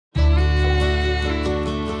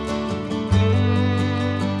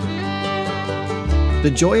The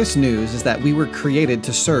joyous news is that we were created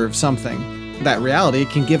to serve something. That reality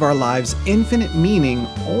can give our lives infinite meaning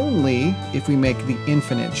only if we make the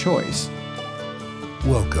infinite choice.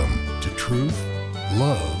 Welcome to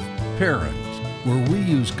Truth.Love.Family, where we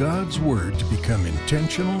use God's Word to become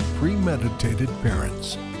intentional, premeditated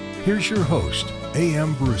parents. Here's your host,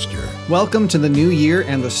 AMBrewster. Welcome to the new year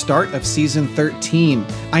and the start of season 13.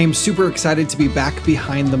 I am super excited to be back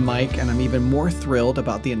behind the mic, and I'm even more thrilled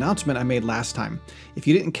about the announcement I made last time. If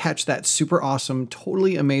you didn't catch that super awesome,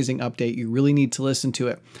 totally amazing update, you really need to listen to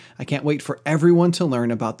it. I can't wait for everyone to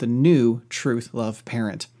learn about the new Truth Love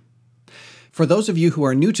Parent. For those of you who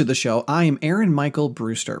are new to the show, I am Aaron Michael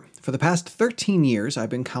Brewster. For the past 13 years, I've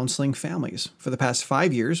been counseling families. For the past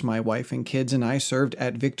 5 years, my wife and kids and I served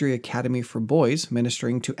at Victory Academy for Boys,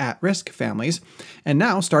 ministering to at-risk families. And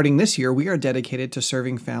now, starting this year, we are dedicated to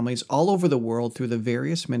serving families all over the world through the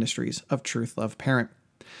various ministries of Truth Love Parent.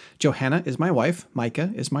 Johanna is my wife,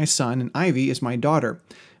 Micah is my son, and Ivy is my daughter.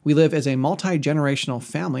 We live as a multi-generational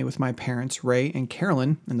family with my parents, Ray and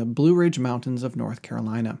Carolyn, in the Blue Ridge Mountains of North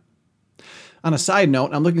Carolina. On a side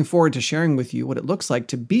note, I'm looking forward to sharing with you what it looks like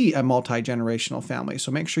to be a multi-generational family.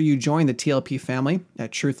 So make sure you join the TLP family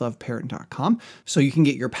at Truth.Love.Parent.com so you can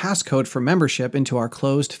get your passcode for membership into our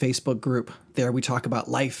closed Facebook group. There we talk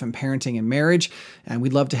about life and parenting and marriage, and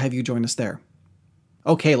we'd love to have you join us there.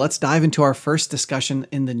 Okay, let's dive into our first discussion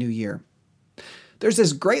in the new year. There's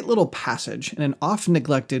this great little passage in an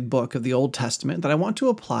oft-neglected book of the Old Testament that I want to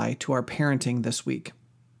apply to our parenting this week.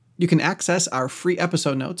 You can access our free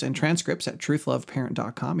episode notes and transcripts at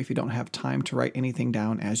Truth.Love.Parent.com if you don't have time to write anything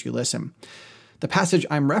down as you listen. The passage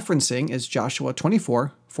I'm referencing is Joshua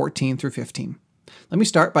 24, 14 through 15. Let me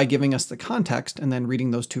start by giving us the context and then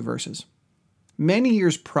reading those two verses. Many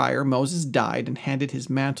years prior, Moses died and handed his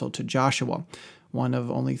mantle to Joshua, one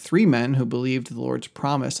of only 3 men who believed the Lord's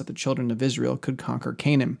promise that the children of Israel could conquer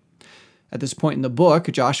Canaan. At this point in the book,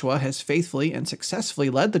 Joshua has faithfully and successfully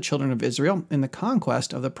led the children of Israel in the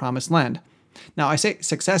conquest of the Promised Land. Now, I say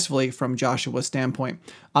successfully from Joshua's standpoint.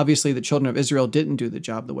 Obviously, the children of Israel didn't do the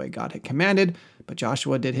job the way God had commanded, but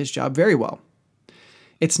Joshua did his job very well.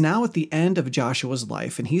 It's now at the end of Joshua's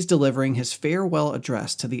life, and he's delivering his farewell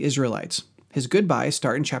address to the Israelites. His goodbyes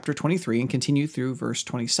start in chapter 23 and continue through verse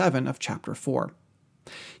 27 of chapter 4.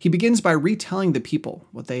 He begins by retelling the people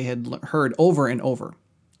what they had heard over and over.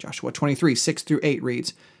 Joshua 23, 6 through 8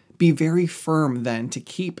 reads, "Be very firm then to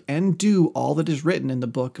keep and do all that is written in the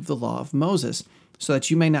book of the law of Moses, so that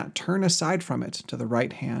you may not turn aside from it to the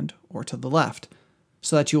right hand or to the left,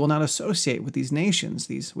 so that you will not associate with these nations,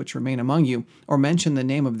 these which remain among you, or mention the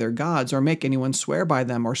name of their gods, or make anyone swear by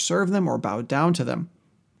them, or serve them, or bow down to them.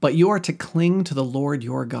 But you are to cling to the Lord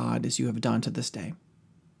your God as you have done to this day."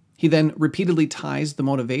 He then repeatedly ties the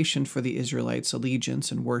motivation for the Israelites'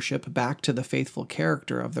 allegiance and worship back to the faithful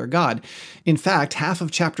character of their God. In fact, half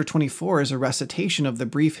of chapter 24 is a recitation of the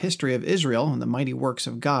brief history of Israel and the mighty works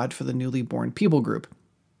of God for the newly born people group.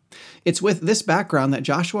 It's with this background that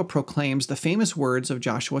Joshua proclaims the famous words of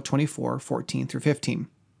Joshua 24, 14 through 15.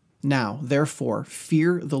 "Now, therefore,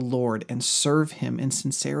 fear the Lord and serve him in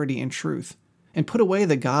sincerity and truth, and put away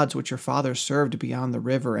the gods which your fathers served beyond the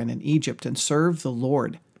river and in Egypt, and serve the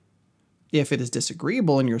Lord. If it is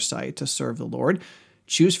disagreeable in your sight to serve the Lord,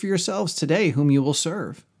 choose for yourselves today whom you will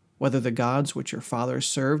serve, whether the gods which your fathers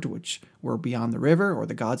served, which were beyond the river, or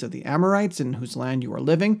the gods of the Amorites in whose land you are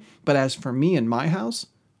living. But as for me and my house,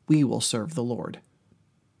 we will serve the Lord."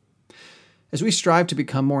 As we strive to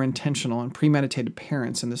become more intentional and premeditated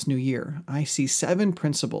parents in this new year, I see 7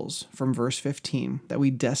 principles from verse 15 that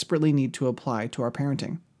we desperately need to apply to our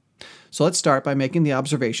parenting. So let's start by making the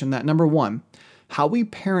observation that, number 1, how we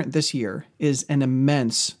parent this year is an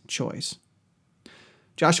immense choice.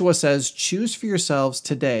 Joshua says, "Choose for yourselves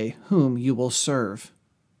today whom you will serve."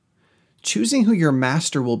 Choosing who your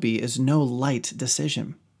master will be is no light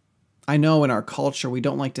decision. I know in our culture we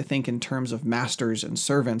don't like to think in terms of masters and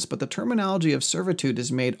servants, but the terminology of servitude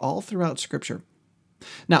is made all throughout Scripture.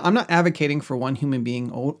 Now, I'm not advocating for one human being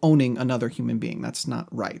owning another human being. That's not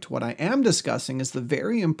right. What I am discussing is the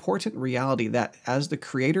very important reality that, as the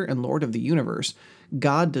creator and Lord of the universe,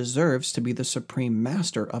 God deserves to be the supreme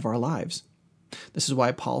master of our lives. This is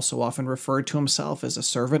why Paul so often referred to himself as a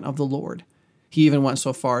servant of the Lord. He even went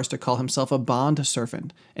so far as to call himself a bond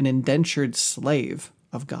servant, an indentured slave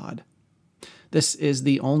of God. This is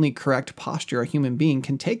the only correct posture a human being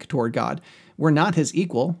can take toward God. We're not his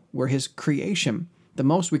equal, we're his creation. The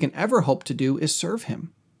most we can ever hope to do is serve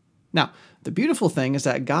him. Now, the beautiful thing is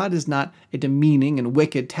that God is not a demeaning and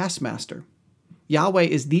wicked taskmaster. Yahweh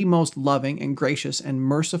is the most loving and gracious and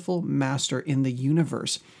merciful master in the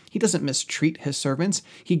universe. He doesn't mistreat his servants.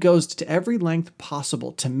 He goes to every length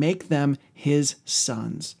possible to make them his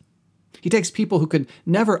sons. He takes people who could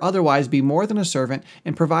never otherwise be more than a servant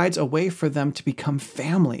and provides a way for them to become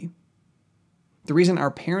family. The reason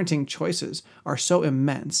our parenting choices are so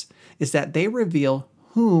immense is that they reveal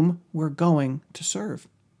whom we're going to serve.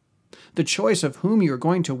 The choice of whom you're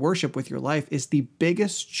going to worship with your life is the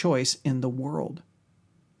biggest choice in the world.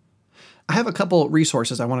 I have a couple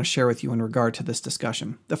resources I want to share with you in regard to this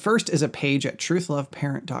discussion. The first is a page at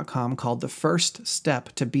Truth.Love.Parent.com called The First Step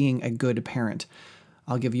to Being a Good Parent.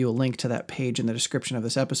 I'll give you a link to that page in the description of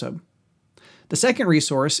this episode. The second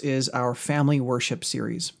resource is our Family Worship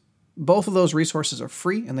series. Both of those resources are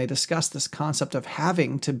free, and they discuss this concept of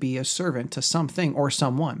having to be a servant to something or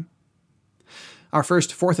someone. Our first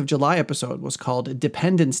 4th of July episode was called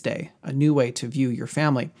Dependence Day, a new way to view your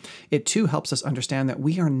family. It too helps us understand that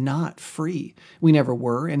we are not free. We never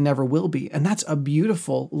were and never will be, and that's a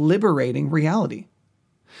beautiful, liberating reality.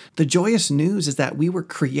 The joyous news is that we were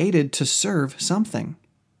created to serve something.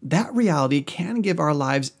 That reality can give our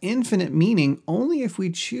lives infinite meaning only if we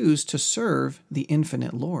choose to serve the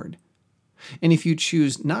infinite Lord. And if you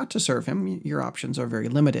choose not to serve him, your options are very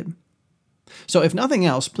limited. So if nothing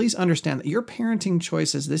else, please understand that your parenting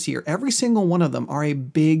choices this year, every single one of them, are a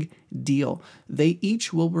big deal. They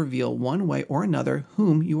each will reveal one way or another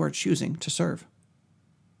whom you are choosing to serve.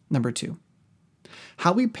 Number 2,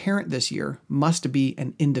 how we parent this year must be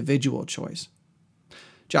an individual choice.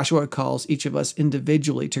 Joshua calls each of us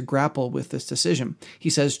individually to grapple with this decision. He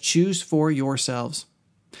says, choose for yourselves.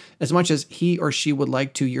 As much as he or she would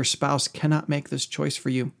like to, your spouse cannot make this choice for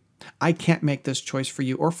you. I can't make this choice for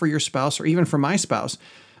you or for your spouse or even for my spouse.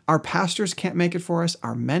 Our pastors can't make it for us.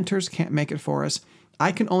 Our mentors can't make it for us.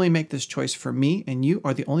 I can only make this choice for me, and you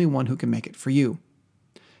are the only one who can make it for you.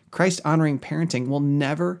 Christ-honoring parenting will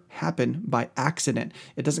never happen by accident.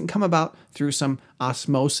 It doesn't come about through some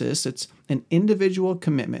osmosis. It's an individual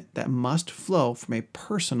commitment that must flow from a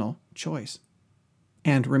personal choice.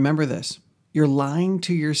 And remember this, you're lying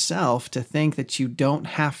to yourself to think that you don't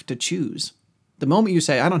have to choose. The moment you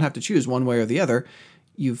say, I don't have to choose one way or the other,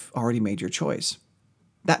 you've already made your choice.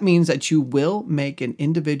 That means that you will make an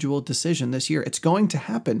individual decision this year. It's going to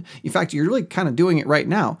happen. In fact, you're really kind of doing it right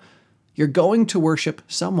now. You're going to worship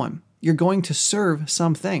someone. You're going to serve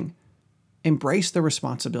something. Embrace the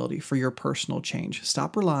responsibility for your personal change.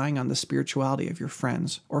 Stop relying on the spirituality of your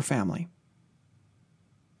friends or family.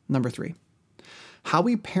 Number 3, how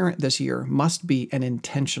we parent this year must be an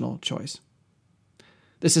intentional choice.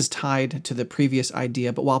 This is tied to the previous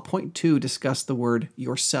idea, but while point 2 discussed the word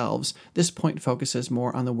yourselves, this point focuses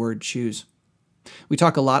more on the word choose. We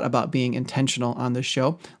talk a lot about being intentional on this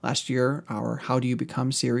show. Last year, our How Do You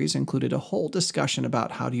Become series included a whole discussion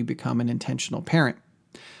about how do you become an intentional parent.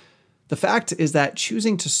 The fact is that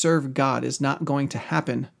choosing to serve God is not going to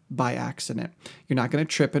happen by accident. You're not going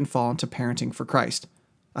to trip and fall into parenting for Christ.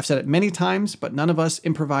 I've said it many times, but none of us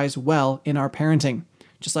improvise well in our parenting.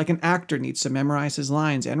 Just like an actor needs to memorize his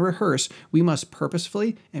lines and rehearse, we must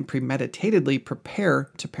purposefully and premeditatedly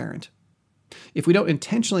prepare to parent. If we don't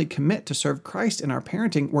intentionally commit to serve Christ in our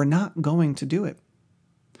parenting, we're not going to do it.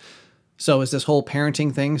 So is this whole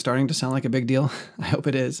parenting thing starting to sound like a big deal? I hope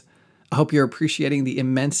it is. I hope you're appreciating the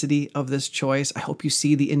immensity of this choice. I hope you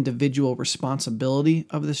see the individual responsibility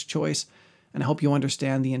of this choice. And I hope you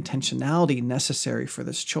understand the intentionality necessary for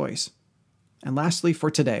this choice. And lastly,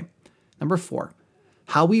 for today, number 4,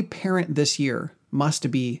 how we parent this year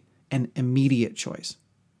must be an immediate choice.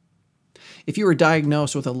 If you were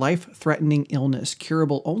diagnosed with a life-threatening illness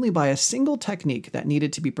curable only by a single technique that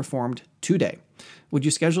needed to be performed today, would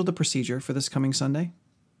you schedule the procedure for this coming Sunday?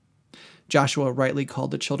 Joshua rightly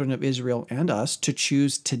called the children of Israel and us to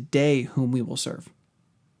choose today whom we will serve.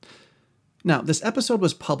 Now, this episode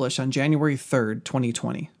was published on January 3rd,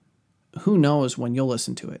 2020. Who knows when you'll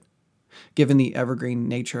listen to it? Given the evergreen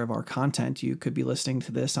nature of our content, you could be listening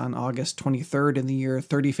to this on August 23rd in the year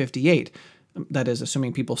 3058. That is,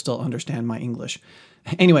 assuming people still understand my English.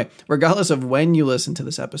 Anyway, regardless of when you listen to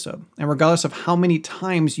this episode, and regardless of how many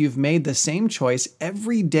times you've made the same choice,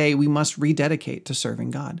 every day we must rededicate to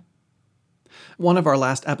serving God. One of our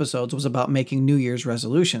last episodes was about making New Year's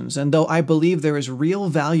resolutions, and though I believe there is real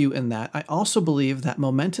value in that, I also believe that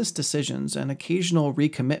momentous decisions and occasional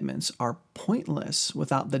recommitments are pointless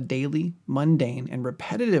without the daily, mundane, and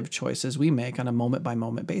repetitive choices we make on a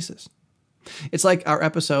moment-by-moment basis. It's like our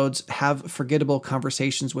episodes Have Forgettable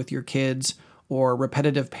Conversations with Your Kids or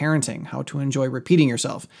Repetitive Parenting, How to Enjoy Repeating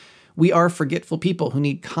Yourself. We are forgetful people who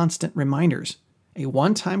need constant reminders. A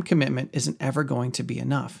one-time commitment isn't ever going to be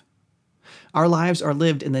enough. Our lives are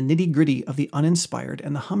lived in the nitty-gritty of the uninspired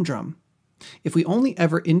and the humdrum. If we only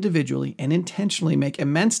ever individually and intentionally make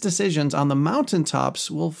immense decisions on the mountaintops,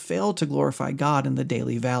 we'll fail to glorify God in the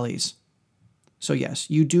daily valleys. So yes,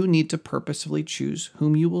 you do need to purposefully choose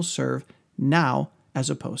whom you will serve now as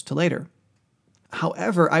opposed to later.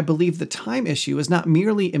 However, I believe the time issue is not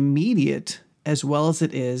merely immediate as well as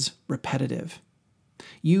it is repetitive.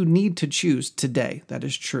 You need to choose today, that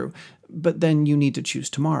is true, but then you need to choose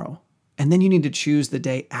tomorrow. And then you need to choose the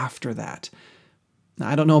day after that. Now,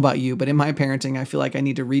 I don't know about you, but in my parenting, I feel like I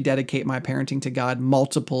need to rededicate my parenting to God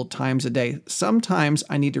multiple times a day. Sometimes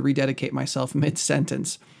I need to rededicate myself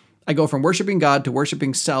mid-sentence. I go from worshiping God to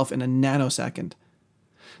worshiping self in a nanosecond.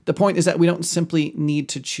 The point is that we don't simply need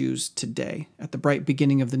to choose today, at the bright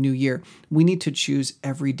beginning of the new year. We need to choose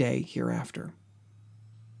every day hereafter.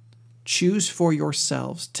 Choose for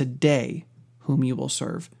yourselves today whom you will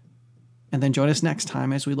serve. And then join us next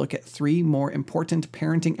time as we look at 3 more important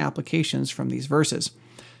parenting applications from these verses.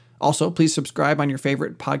 Also, please subscribe on your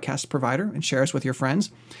favorite podcast provider and share us with your friends.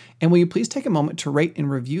 And will you please take a moment to rate and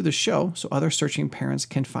review the show so other searching parents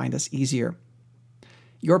can find us easier?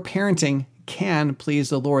 Your parenting can please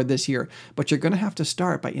the Lord this year, but you're going to have to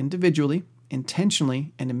start by individually,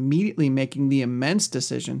 intentionally, and immediately making the immense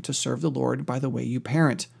decision to serve the Lord by the way you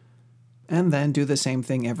parent. And then do the same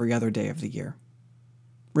thing every other day of the year.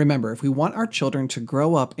 Remember, if we want our children to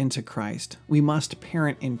grow up into Christ, we must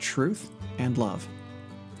parent in truth and love.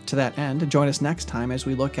 To that end, join us next time as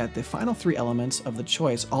we look at the final 3 elements of the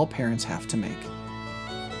choice all parents have to make.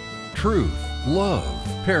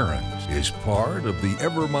 Truth.Love.Family is part of the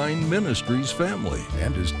Evermind Ministries family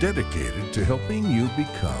and is dedicated to helping you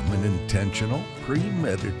become an intentional,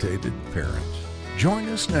 premeditated parent. Join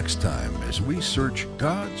us next time as we search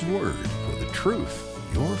God's Word for the truth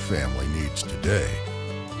your family needs today.